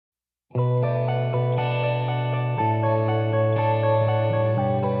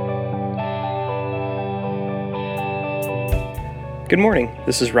Good morning,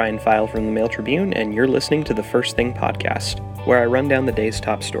 this is Ryan File from the Mail Tribune, and you're listening to the First Thing Podcast, where I run down the day's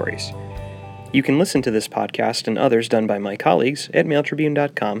top stories. You can listen to this podcast and others done by my colleagues at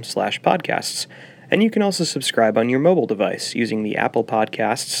mailtribune.com/podcasts, and you can also subscribe on your mobile device using the Apple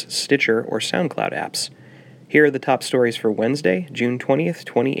Podcasts, Stitcher, or SoundCloud apps. Here are the top stories for Wednesday, June 20th,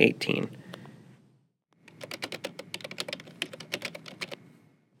 2018.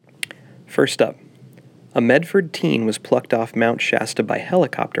 First up, a Medford teen was plucked off Mount Shasta by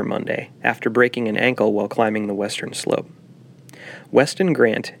helicopter Monday after breaking an ankle while climbing the western slope. Weston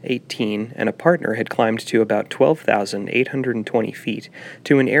Grant, 18, and a partner had climbed to about 12,820 feet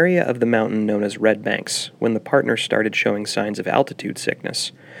to an area of the mountain known as Red Banks when the partner started showing signs of altitude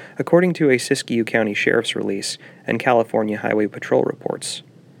sickness, according to a Siskiyou County Sheriff's release and California Highway Patrol reports.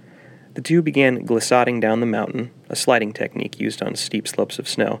 The two began glissading down the mountain, a sliding technique used on steep slopes of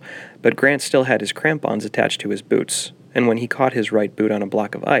snow, but Grant still had his crampons attached to his boots, and when he caught his right boot on a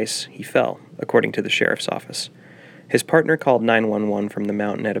block of ice, he fell, according to the sheriff's office. His partner called 911 from the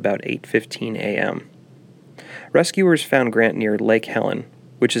mountain at about 8:15 a.m. Rescuers found Grant near Lake Helen,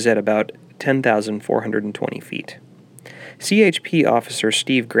 which is at about 10,420 feet. CHP Officer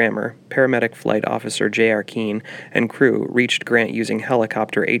Steve Grammer, Paramedic Flight Officer J.R. Keene, and crew reached Grant using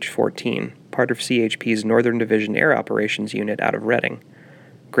Helicopter H-14, part of CHP's Northern Division Air Operations Unit out of Redding.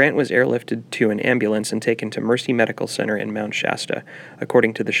 Grant was airlifted to an ambulance and taken to Mercy Medical Center in Mount Shasta,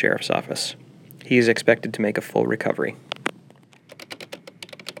 according to the sheriff's office. He is expected to make a full recovery.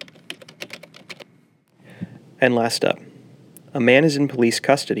 And last up, a man is in police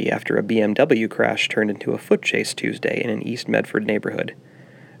custody after a BMW crash turned into a foot chase Tuesday in an East Medford neighborhood.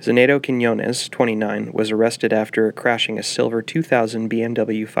 Zeneto Quinones, 29, was arrested after crashing a silver 2000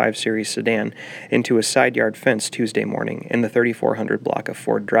 BMW 5 Series sedan into a side yard fence Tuesday morning in the 3400 block of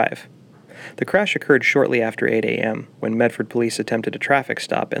Ford Drive. The crash occurred shortly after 8 a.m. when Medford police attempted a traffic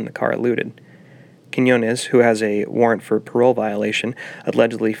stop and the car eluded. Quinones, who has a warrant for parole violation,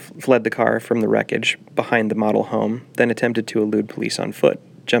 allegedly fled the car from the wreckage behind the model home, then attempted to elude police on foot,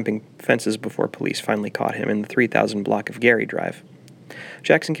 jumping fences before police finally caught him in the 3000 block of Gary Drive.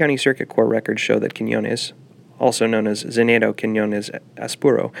 Jackson County Circuit Court records show that Quinones, also known as Zeneto Quinones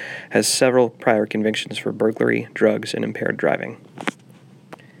Aspuro, has several prior convictions for burglary, drugs, and impaired driving.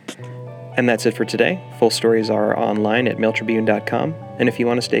 And that's it for today. Full stories are online at mailtribune.com, and if you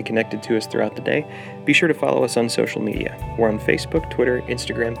want to stay connected to us throughout the day, be sure to follow us on social media. We're on Facebook, Twitter,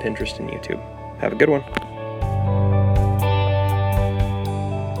 Instagram, Pinterest, and YouTube. Have a good one.